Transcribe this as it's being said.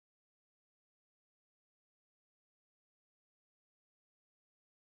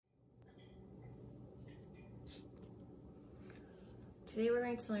Today we're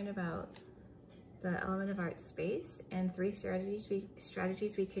going to learn about the element of art space and three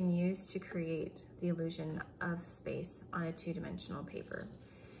strategies we can use to create the illusion of space on a two-dimensional paper.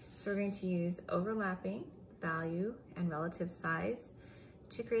 So we're going to use overlapping, value, and relative size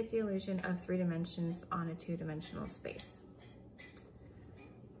to create the illusion of 3 dimensions on a two-dimensional space.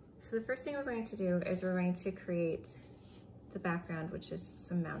 So the first thing we're going to do is we're going to create the background, which is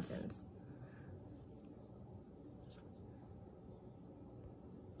some mountains.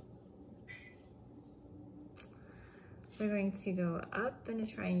 We're going to go up in a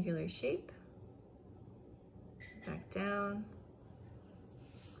triangular shape, back down,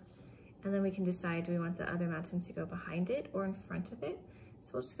 and then we can decide, do we want the other mountain to go behind it or in front of it?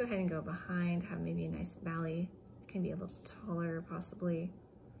 So we'll just go ahead and go behind, have maybe a nice valley. It can be a little taller possibly.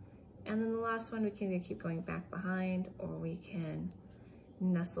 And then the last one, we can either keep going back behind or we can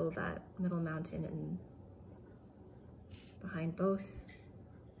nestle that middle mountain in behind both.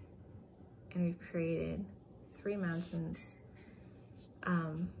 And we've created 3 mountains,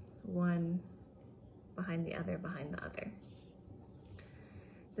 one behind the other,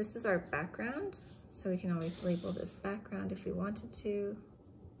 This is our background, so we can always label this background if we wanted to.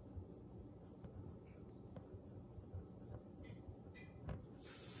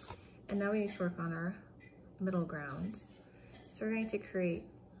 And now we need to work on our middle ground. So we're going to create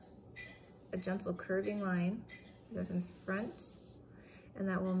a gentle curving line that goes in front, and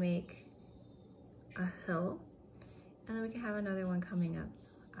that will make a hill. And then we can have another one coming up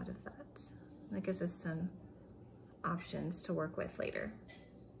out of that. And that gives us some options to work with later.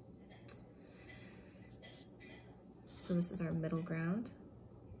 So this is our middle ground.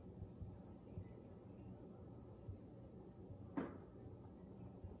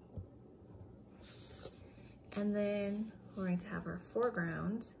 And then we're going to have our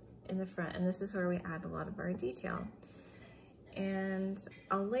foreground in the front, and this is where we add a lot of our detail. And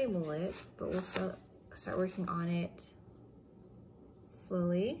I'll label it, but we'll still start working on it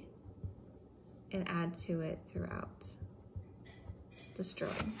slowly and add to it throughout, just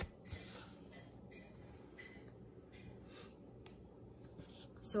drawing.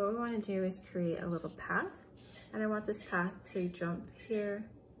 So what we want to do is create a little path, and I want this path to jump here,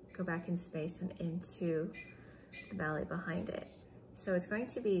 go back in space and into the valley behind it. So it's going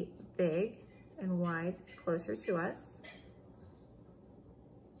to be big and wide, closer to us,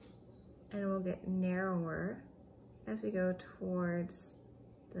 and it will get narrower as we go towards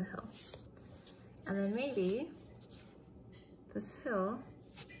the hill. And then maybe this hill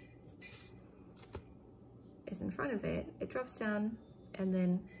is in front of it, it drops down, and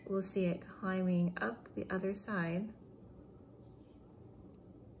then we'll see it climbing up the other side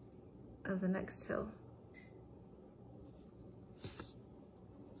of the next hill.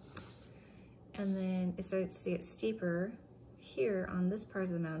 And then it starts to get steeper here on this part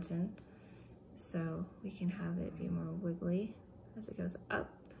of the mountain, so we can have it be more wiggly as it goes up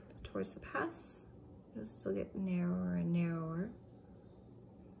towards the pass. It'll still get narrower and narrower,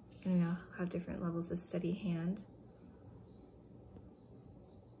 and we'll have different levels of steady hand.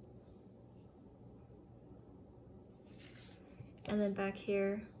 And then back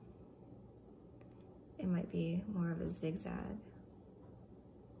here, it might be more of a zigzag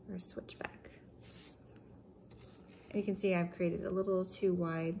or a switchback. And you can see I've created a little too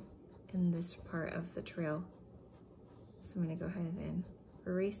wide in this part of the trail. So I'm gonna go ahead and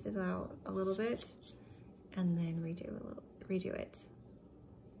erase it out a little bit and then redo it.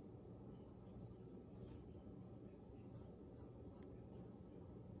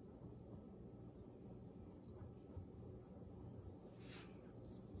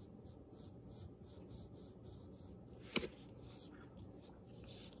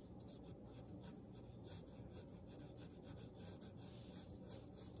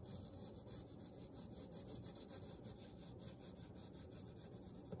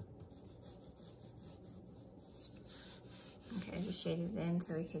 Okay, I just shaded it in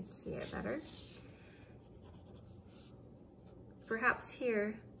so we could see it better. Perhaps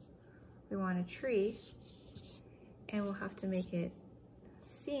here we want a tree, and we'll have to make it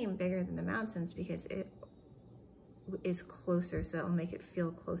seem bigger than the mountains because it is closer, so that will make it feel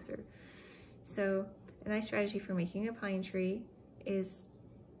closer. So a nice strategy for making a pine tree is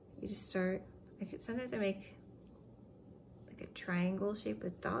you just start, sometimes I make like a triangle shape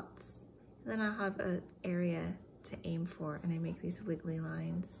with dots, and then I'll have an area to aim for, and I make these wiggly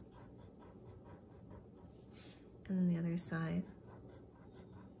lines. And then the other side.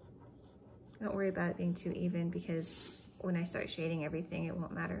 Don't worry about it being too even because when I start shading everything, it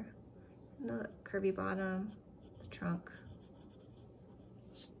won't matter. And the curvy bottom, the trunk.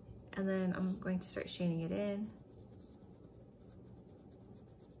 And then I'm going to start shading it in.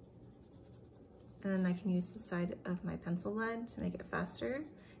 And then I can use the side of my pencil lead to make it faster.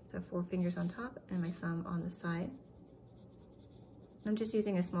 So I have 4 fingers on top and my thumb on the side. I'm just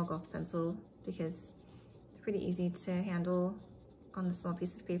using a small golf pencil because it's pretty easy to handle on the small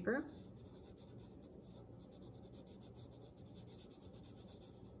piece of paper.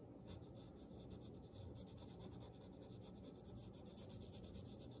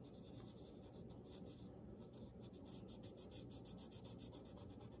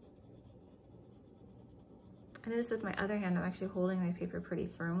 I notice with my other hand, I'm actually holding my paper pretty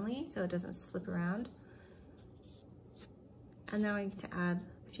firmly so it doesn't slip around. And now I need to add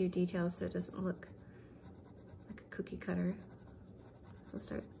a few details so it doesn't look like a cookie cutter. So I'll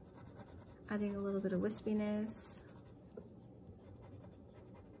start adding a little bit of wispiness.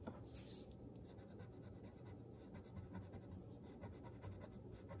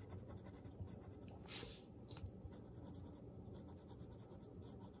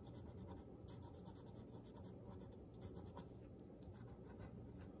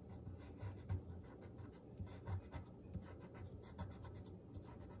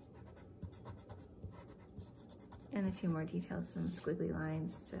 And a few more details, some squiggly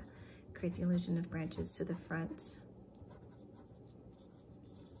lines to create the illusion of branches to the front.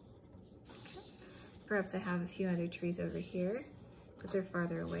 Okay. Perhaps I have a few other trees over here, but they're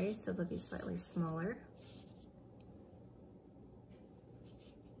farther away, so they'll be slightly smaller.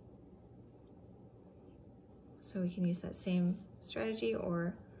 So we can use that same strategy,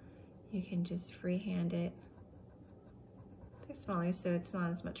 or you can just freehand it. They're smaller, so it's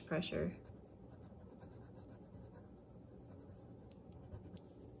not as much pressure.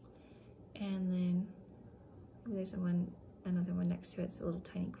 And then there's another one next to it. It's a little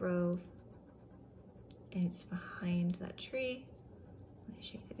tiny grove, and it's behind that tree. Let me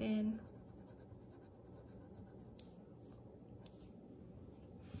shake it in.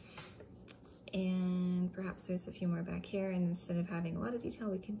 And perhaps there's a few more back here, and instead of having a lot of detail,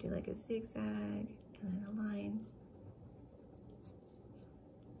 we can do like a zigzag and then a line.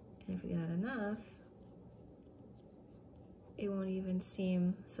 And if we do that enough, it won't even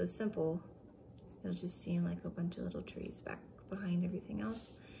seem so simple. It'll just seem like a bunch of little trees back behind everything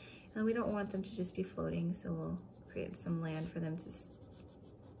else. And we don't want them to just be floating, so we'll create some land for them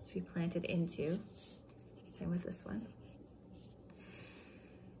to be planted into. Same with this one.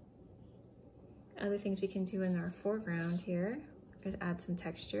 Other things we can do in our foreground here is add some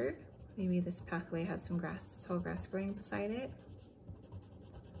texture. Maybe this pathway has some grass, tall grass growing beside it.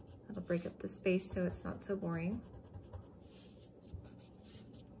 That'll break up the space so it's not so boring.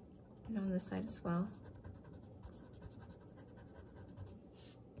 And on this side as well.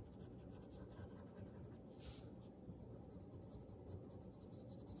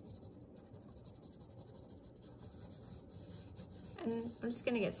 And I'm just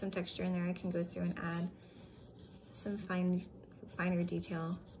gonna get some texture in there. I can go through and add some finer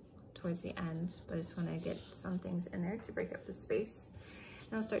detail towards the end, but I just wanna get some things in there to break up the space.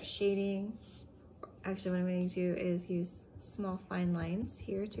 And I'll start shading. Actually, what I'm going to do is use small fine lines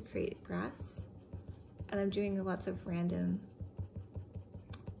here to create grass. And I'm doing lots of random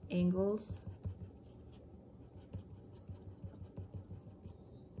angles.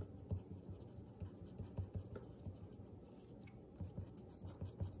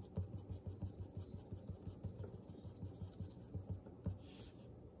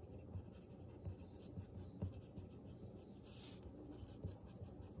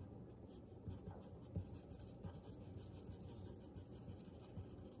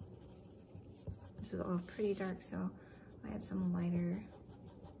 This is all pretty dark, so I add some lighter.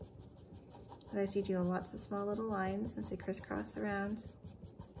 But as you do lots of small little lines as they crisscross around,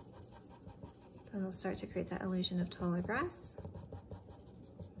 then they'll start to create that illusion of taller grass.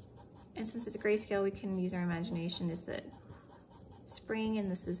 And since it's a grayscale, we can use our imagination. Is it spring and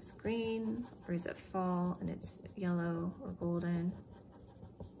this is green, or is it fall and it's yellow or golden?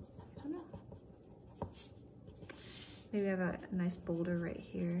 I don't know. Maybe I have a nice boulder right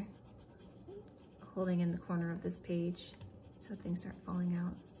here, holding in the corner of this page so things aren't falling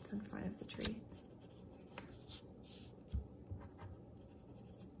out. It's in front of the tree.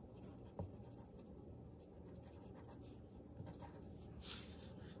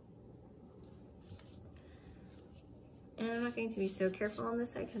 And I'm not going to be so careful on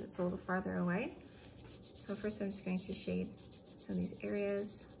this side because it's a little farther away. So first I'm just going to shade some of these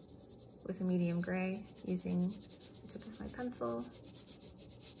areas with a medium gray using the tip of my pencil.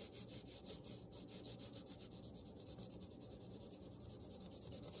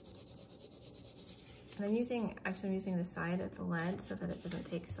 And I'm using the side of the lead so that it doesn't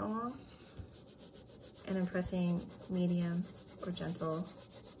take so long. And I'm pressing medium or gentle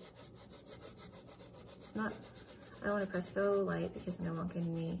I don't want to press so light because then I won't get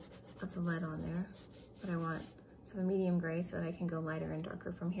any of the lead on there, but I want to have a medium gray so that I can go lighter and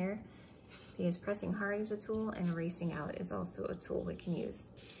darker from here, because pressing hard is a tool and erasing out is also a tool we can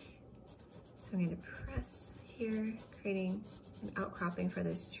use. So I'm going to press here, creating an outcropping for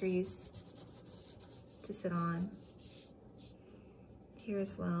those trees to sit on. Here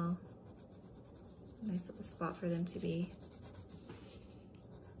as well, nice little spot for them to be.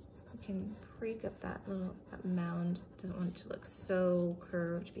 You can break up that mound. Doesn't want it to look so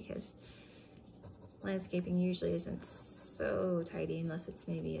curved because landscaping usually isn't so tidy unless it's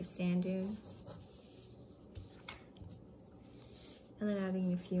maybe a sand dune. And then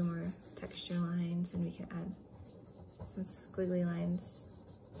adding a few more texture lines, and we can add some squiggly lines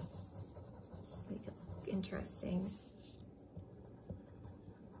just to make it look interesting.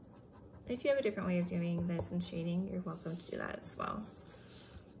 If you have a different way of doing this and shading, you're welcome to do that as well.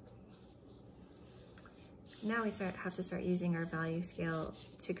 Now we have to start using our value scale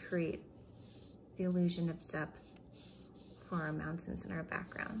to create the illusion of depth for our mountains in our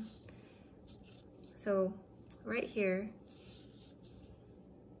background. So right here,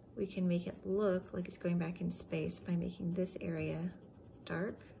 we can make it look like it's going back in space by making this area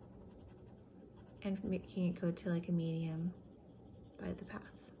dark and making it go to like a medium by the path,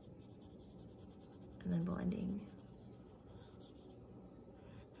 and then blending.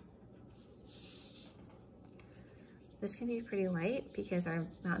 This can be pretty light because our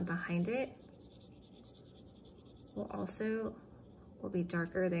mountain behind it will be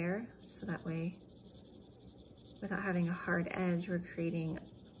darker there, so that way, without having a hard edge, we're creating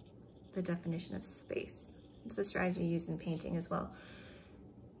the definition of space. It's a strategy used in painting as well.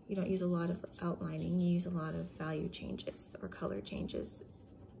 You don't use a lot of outlining, you use a lot of value changes or color changes.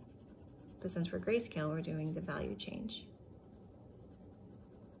 But since we're grayscale, we're doing the value change.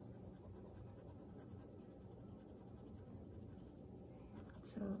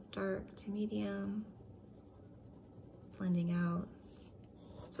 So dark to medium, blending out.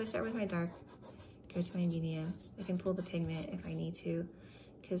 So I start with my dark, go to my medium. I can pull the pigment if I need to,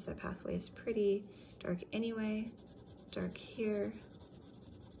 because that pathway is pretty dark anyway. Dark here.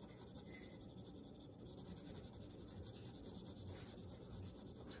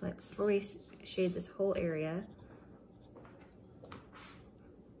 So like before we shade this whole area,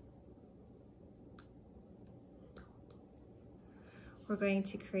 we're going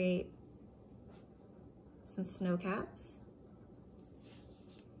to create some snow caps.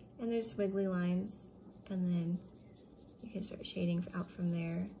 And there's wiggly lines, and then you can start shading out from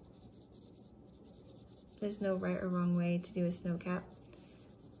there. There's no right or wrong way to do a snow cap,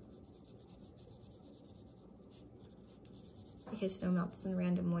 because snow melts in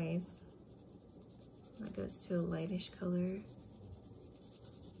random ways. That goes to a lightish color.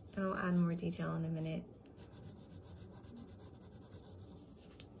 And I'll add more detail in a minute.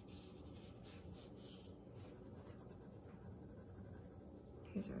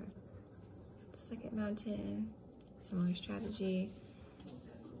 Here's our second mountain, similar strategy.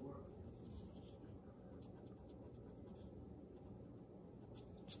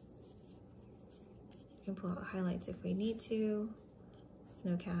 You can pull out highlights if we need to.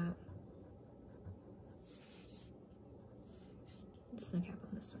 Snow cap. Snow cap on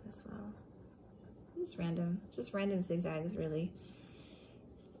this one as well. Just random zigzags really.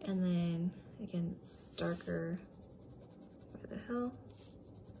 And then again, it's darker over the hill.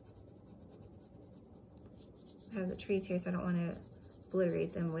 I have the trees here, so I don't want to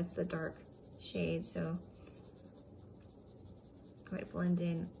obliterate them with the dark shade, so I might blend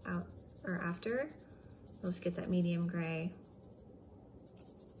in out or after. Let's get that medium gray.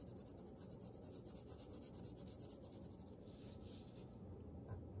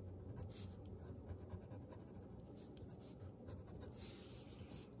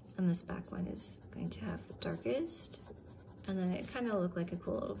 And this back one is going to have the darkest, and then it kind of looked like a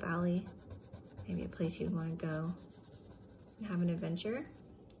cool little valley. Maybe a place you'd want to go and have an adventure.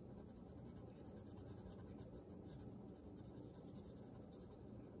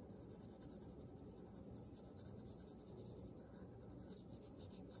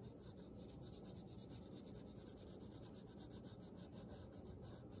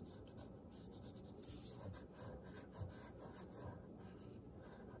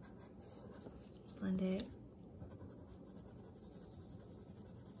 Blend it.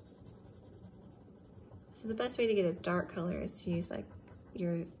 So the best way to get a dark color is to use like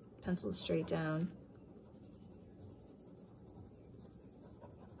your pencil straight down.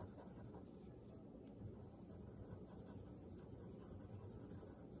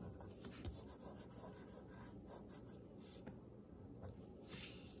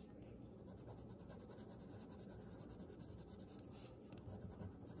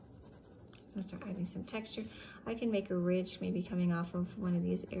 I'm gonna start adding some texture. I can make a ridge maybe coming off of one of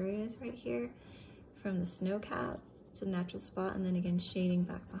these areas right here from the snow cap. It's a natural spot, and then again shading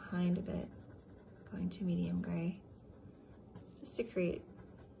back behind a bit, going to medium gray, just to create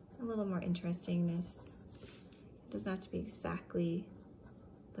a little more interestingness. It doesn't have to be exactly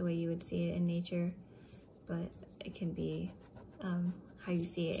the way you would see it in nature, but it can be how you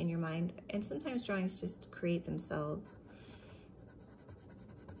see it in your mind. And sometimes drawings just create themselves.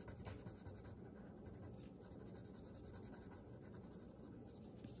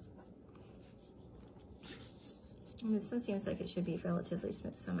 And this one seems like it should be relatively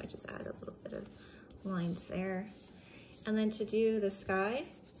smooth, so I might just add a little bit of lines there. And then to do the sky,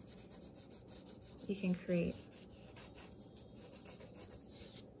 you can create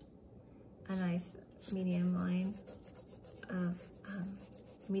a nice medium line of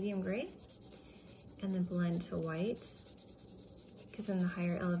medium gray and then blend to white, because in the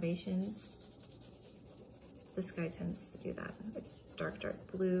higher elevations, the sky tends to do that. It's dark, dark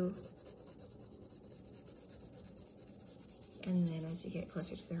blue. And then as you get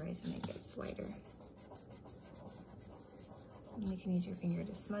closer to the horizon, it gets whiter. And you can use your finger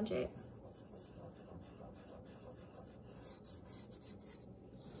to smudge it.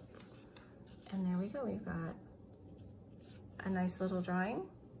 And there we go, we've got a nice little drawing,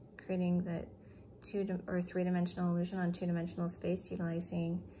 creating that three-dimensional illusion on two-dimensional space,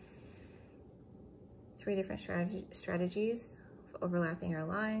 utilizing 3 different strategies of overlapping our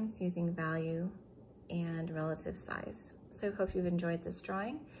lines, using value and relative size. So I hope you've enjoyed this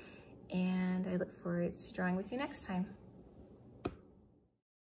drawing, and I look forward to drawing with you next time.